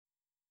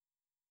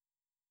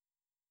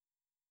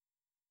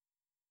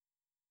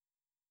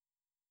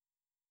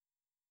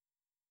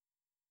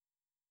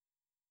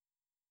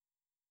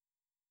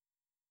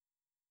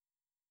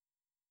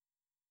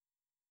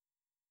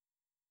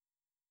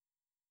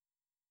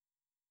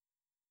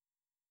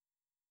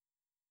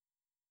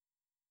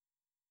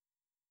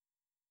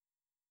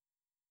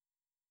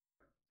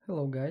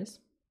Hello guys.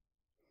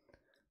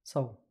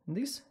 So in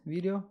this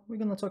video we're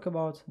gonna talk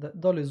about the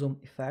Dolly Zoom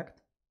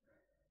effect.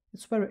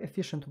 It's a very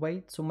efficient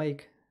way to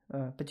make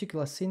a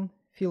particular scene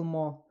feel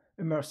more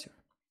immersive.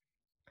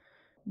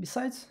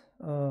 Besides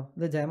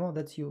the demo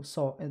that you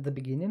saw at the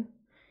beginning,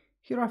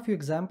 here are a few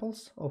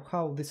examples of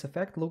how this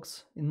effect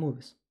looks in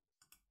movies.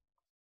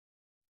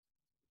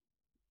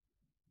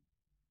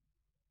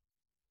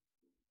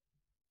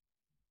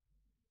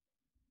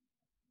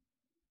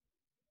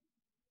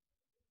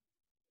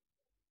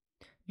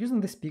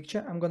 Using this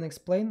picture, I'm gonna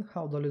explain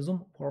how Dolly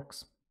Zoom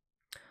works.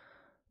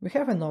 We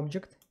have an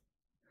object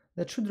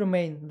that should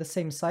remain the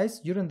same size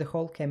during the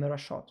whole camera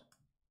shot.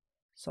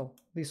 So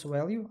this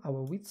value,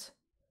 our width,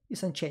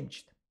 is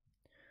unchanged.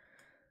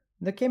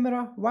 The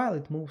camera, while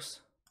it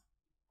moves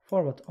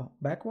forward or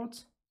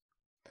backwards,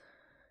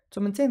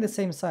 to maintain the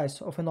same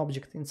size of an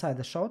object inside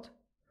the shot,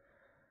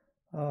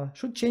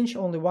 should change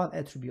only one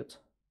attribute,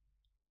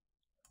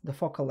 the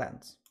focal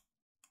length.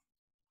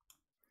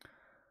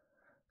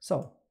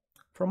 So,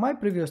 from my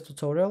previous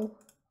tutorial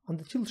on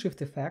the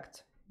tilt-shift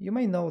effect, you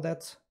may know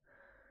that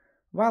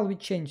while we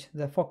change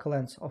the focal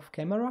length of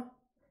camera,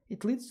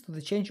 it leads to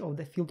the change of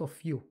the field of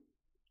view,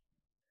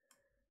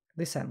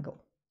 this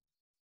angle.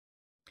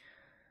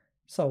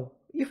 So,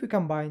 if we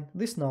combine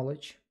this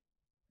knowledge,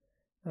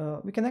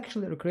 we can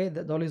actually recreate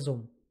the Dolly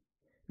Zoom.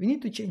 We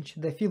need to change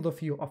the field of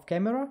view of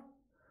camera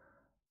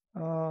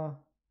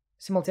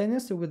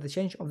simultaneously with the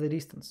change of the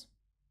distance.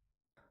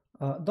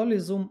 Dolly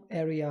Zoom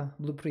area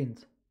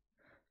blueprint.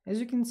 As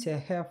you can see, I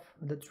have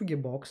the trigger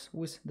box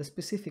with the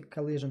specific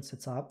collision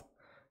setup.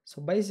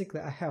 So basically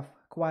I have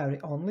query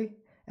only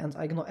and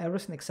I ignore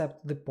everything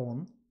except the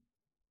pawn.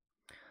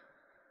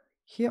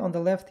 Here on the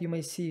left you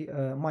may see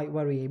my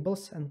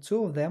variables, and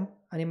two of them,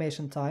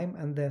 animation time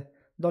and the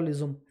Dolly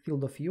Zoom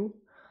field of view,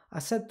 are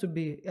set to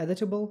be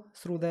editable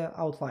through the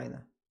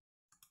outliner.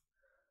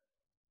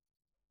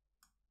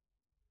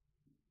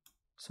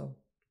 So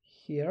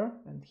here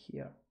and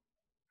here.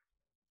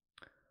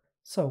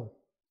 So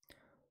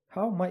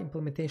how my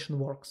implementation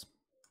works.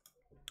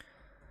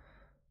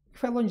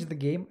 If I launch the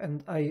game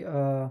and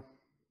I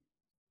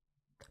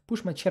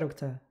push my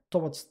character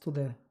towards to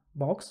the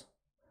box,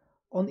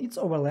 on its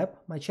overlap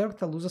my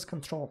character loses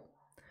control.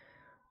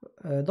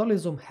 Dolly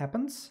Zoom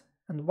happens,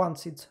 and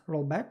once it's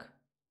rolled back,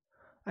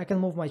 I can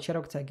move my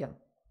character again.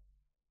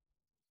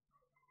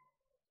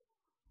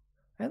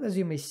 And as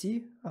you may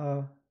see,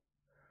 the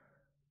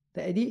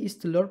idea is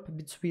to lerp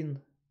between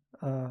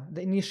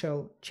the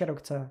initial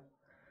character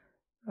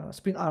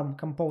spring arm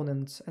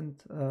components and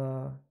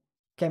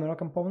camera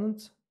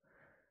components,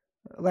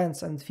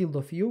 lens and field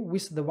of view,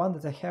 with the one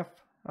that I have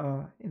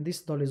in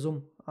this Dolly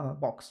Zoom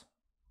box.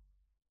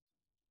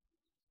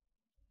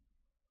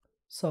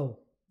 So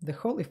the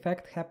whole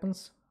effect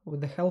happens with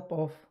the help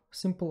of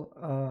simple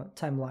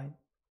timeline.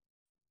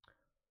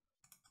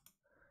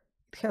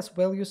 It has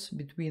values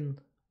between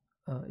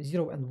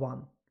 0 and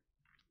 1.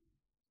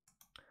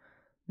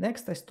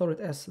 Next I store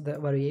it as the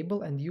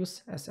variable and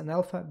use as an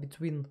alpha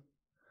between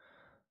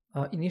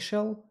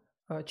initial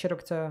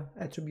character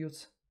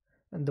attributes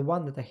and the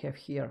one that I have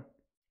here.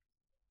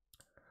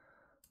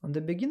 On the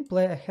begin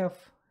play I have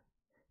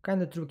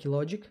kinda tricky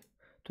logic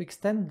to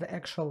extend the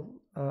actual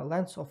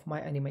length of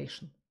my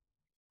animation.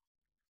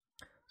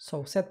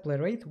 So set play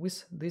rate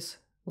with this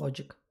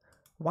logic,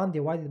 1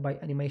 divided by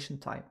animation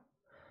time.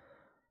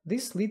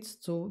 This leads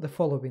to the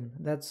following,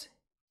 that's,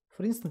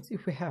 for instance,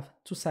 if we have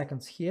 2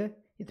 seconds here,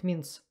 it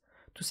means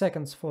 2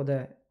 seconds for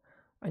the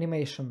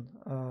animation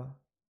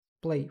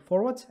play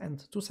forward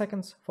and 2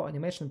 seconds for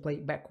animation play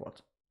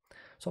backward.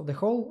 So the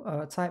whole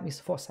time is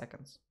 4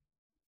 seconds.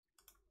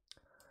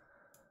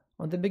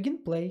 On the begin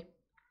play,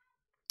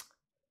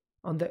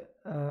 on the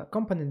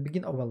component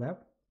begin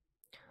overlap,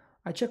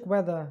 I check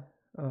whether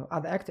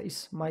other actor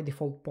is my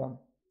default pawn.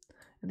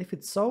 And if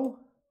it's so,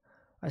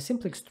 I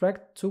simply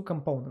extract 2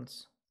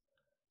 components.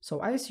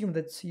 So I assume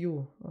that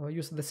you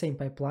use the same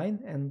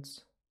pipeline and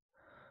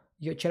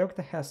your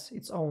character has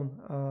its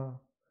own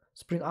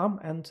spring arm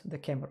and the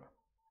camera.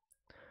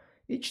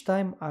 Each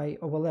time I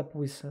overlap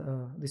with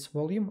this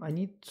volume, I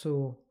need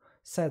to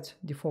set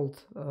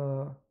default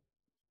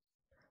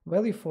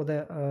value for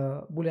the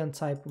Boolean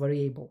type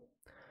variable.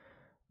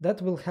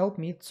 That will help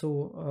me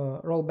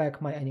to roll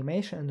back my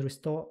animation and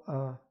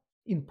restore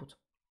input.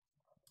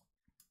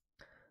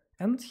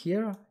 And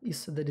here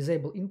is the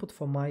disable input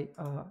for my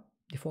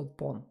default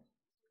pawn.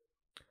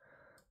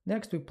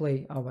 Next we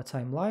play our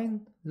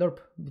timeline, lerp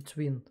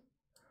between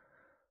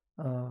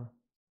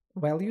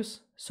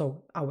values,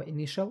 so our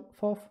initial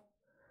FOV,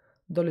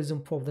 Dolly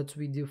Zoom FOV that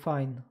we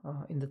define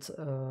in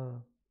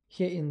the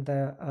here in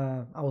the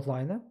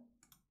outliner.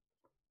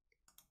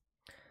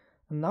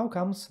 And now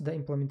comes the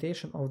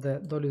implementation of the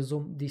Dolly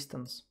Zoom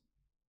distance.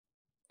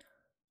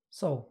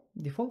 So,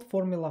 default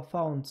formula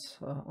found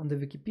on the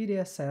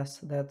Wikipedia says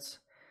that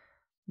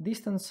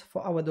distance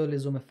for our Dolly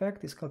Zoom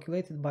effect is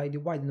calculated by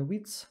dividing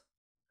width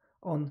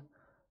on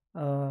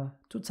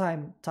 2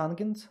 times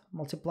tangent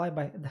multiplied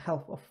by the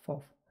half of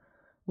FOV,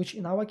 which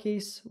in our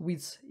case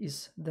width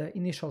is the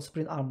initial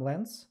spring arm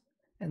length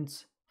and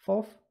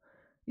fourth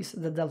is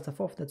the delta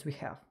fourth that we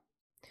have.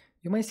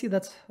 You may see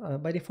that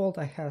by default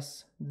I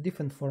has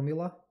different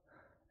formula,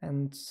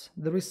 and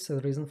there is a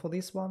reason for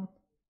this one.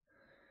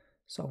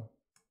 So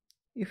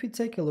if we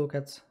take a look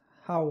at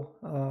how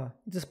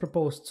it is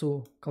proposed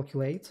to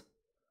calculate,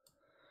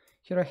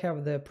 here I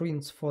have the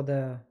prints for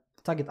the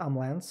target arm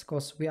length,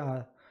 because we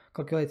are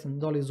calculating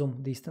Dolly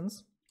Zoom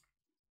distance.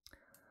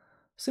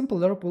 Simple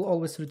lerp will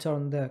always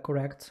return the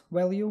correct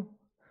value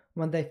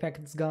when the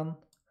effect is gone,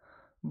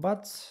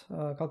 but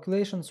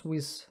calculations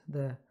with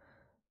the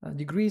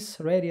degrees,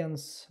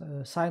 radians,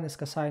 sinus,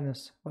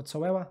 cosinus,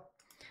 whatsoever,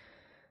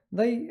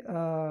 they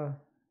are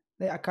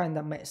kind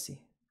of messy.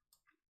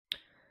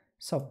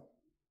 So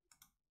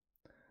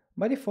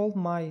by default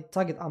my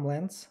target arm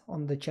length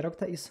on the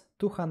character is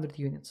 200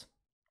 units.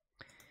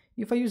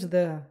 If I use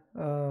the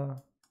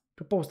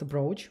proposed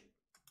approach,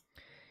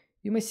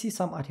 you may see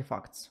some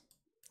artifacts.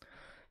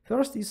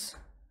 First is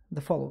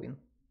the following.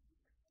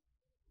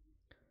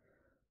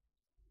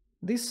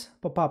 This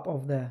pop-up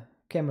of the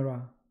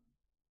camera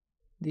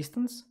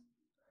distance,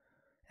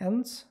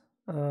 and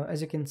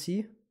as you can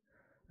see,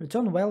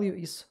 return value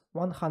is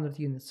 100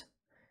 units,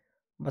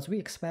 but we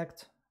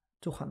expect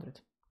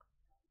 200.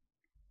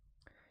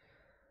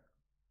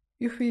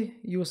 If we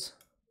use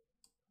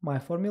my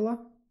formula,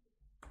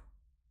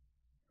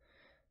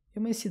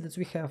 you may see that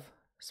we have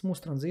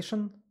smooth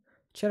transition,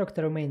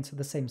 character remains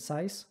the same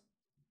size,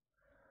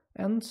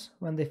 and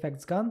when the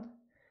effect's gone,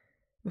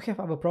 we have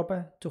our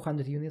proper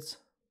 200 units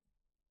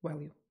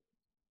value.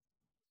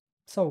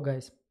 So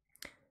guys,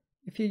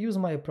 if you use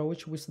my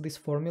approach with this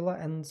formula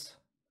and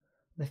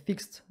the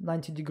fixed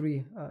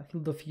 90-degree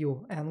field of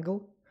view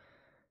angle,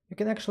 you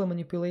can actually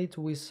manipulate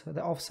with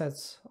the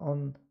offsets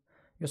on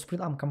your spring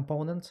arm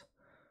component,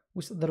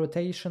 with the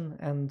rotation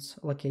and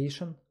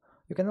location.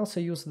 You can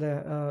also use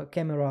the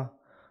camera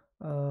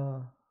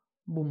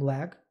boom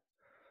lag,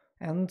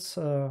 and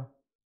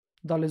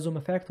Dolly Zoom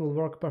effect will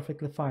work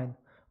perfectly fine,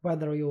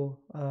 whether you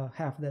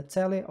have the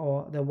tele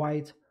or the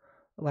wide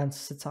lens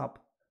setup.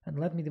 And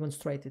let me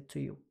demonstrate it to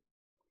you.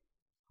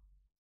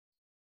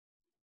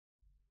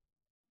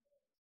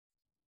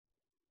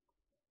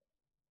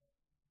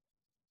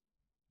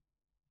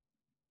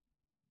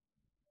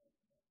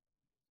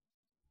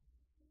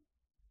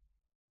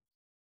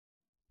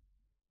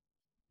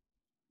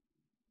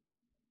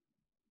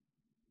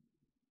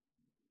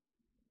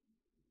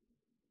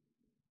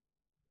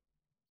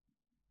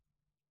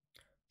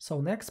 So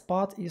next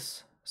part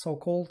is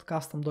so-called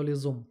custom Dolly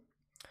Zoom.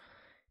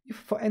 If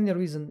for any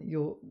reason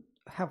you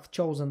have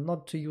chosen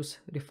not to use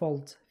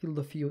default field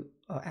of view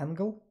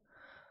angle,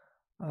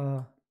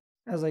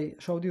 as I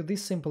showed you,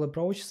 this simple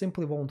approach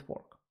simply won't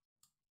work.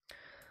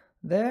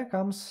 There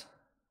comes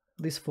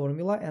this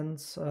formula, and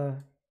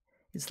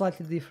it's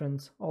slightly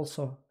different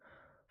also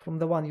from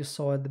the one you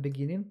saw at the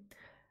beginning,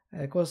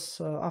 because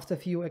after a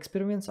few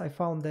experiments I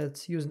found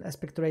that using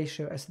aspect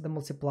ratio as the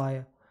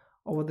multiplier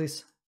over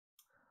this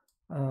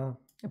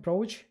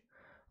approach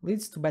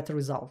leads to better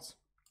results.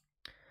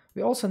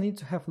 We also need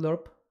to have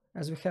lerp,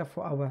 as we have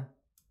for our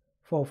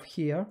fourth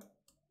here.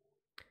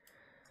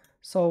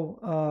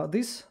 So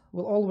this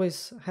will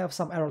always have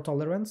some error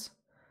tolerance.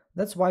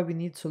 That's why we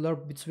need to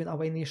lerp between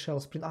our initial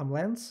spring arm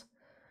lengths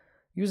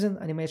using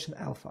animation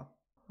alpha.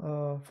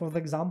 For the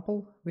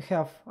example, we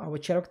have our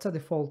character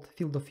default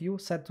field of view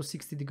set to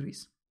 60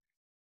 degrees.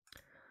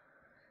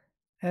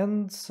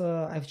 And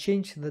I've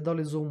changed the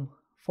Dolly Zoom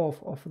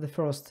fourth of the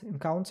first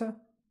encounter,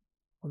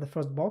 of the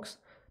first box,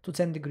 to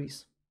 10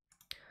 degrees.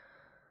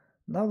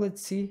 Now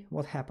let's see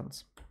what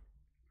happens.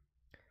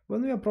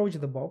 When we approach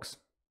the box,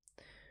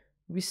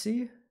 we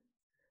see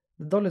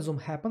the Dolly Zoom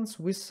happens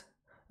with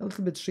a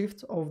little bit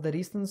shift of the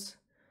distance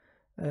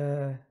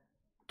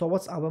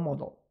towards our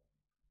model.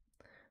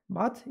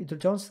 But it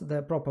returns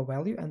the proper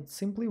value and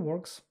simply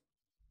works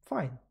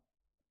fine.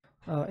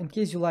 In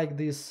case you like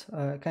this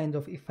kind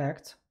of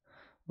effect,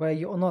 where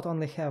you not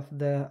only have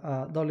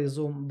the Dolly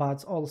Zoom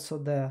but also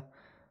the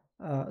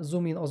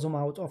zoom in or zoom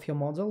out of your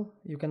model,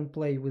 you can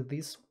play with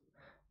this.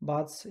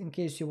 But in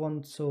case you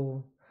want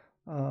to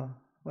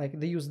like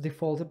the use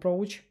default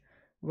approach,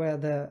 where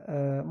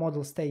the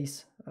model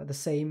stays the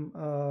same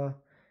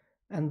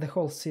and the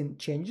whole scene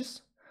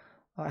changes,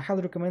 I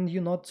highly recommend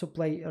you not to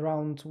play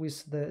around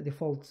with the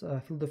default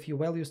field of view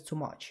values too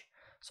much.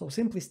 So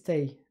simply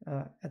stay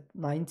at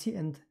 90,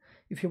 and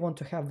if you want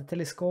to have the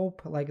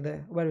telescope, like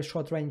the very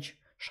short range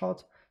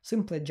shot,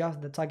 simply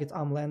adjust the target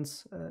arm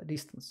length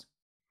distance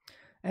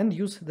and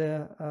use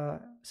the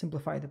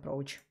simplified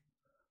approach,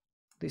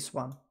 this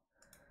one.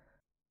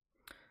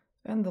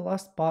 And the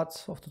last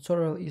part of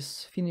tutorial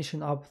is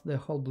finishing up the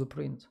whole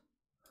blueprint.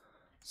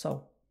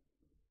 So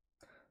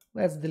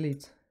let's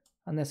delete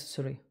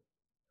unnecessary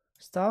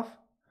stuff.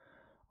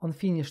 On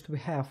finished we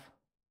have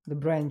the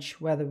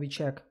branch where we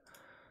check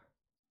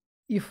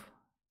if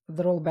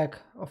the rollback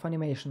of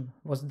animation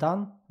was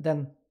done,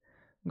 then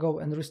go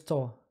and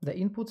restore the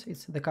input,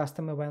 it's the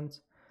custom event,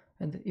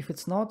 and if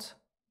it's not,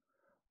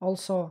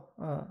 also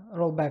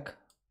roll back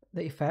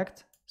the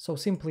effect. So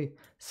simply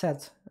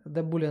set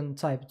the boolean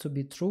type to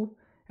be true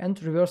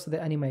and reverse the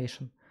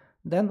animation.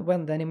 Then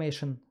when the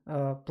animation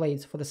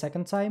plays for the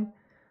second time,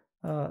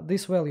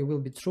 this value will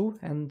be true,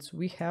 and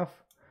we have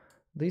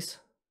this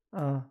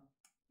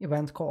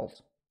event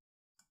called.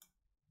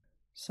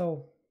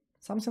 So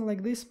something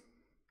like this.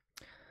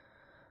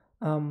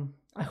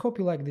 I hope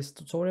you like this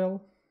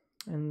tutorial,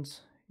 and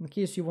in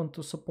case you want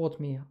to support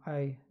me,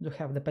 I do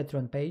have the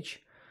Patreon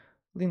page.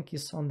 Link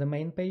is on the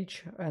main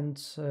page and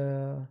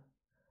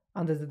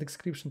under the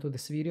description to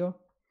this video.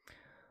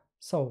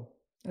 So,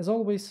 as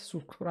always,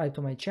 subscribe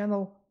to my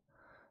channel,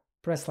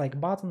 press like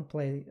button,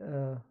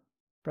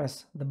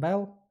 press the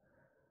bell.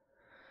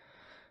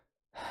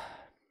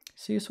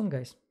 See you soon,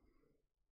 guys.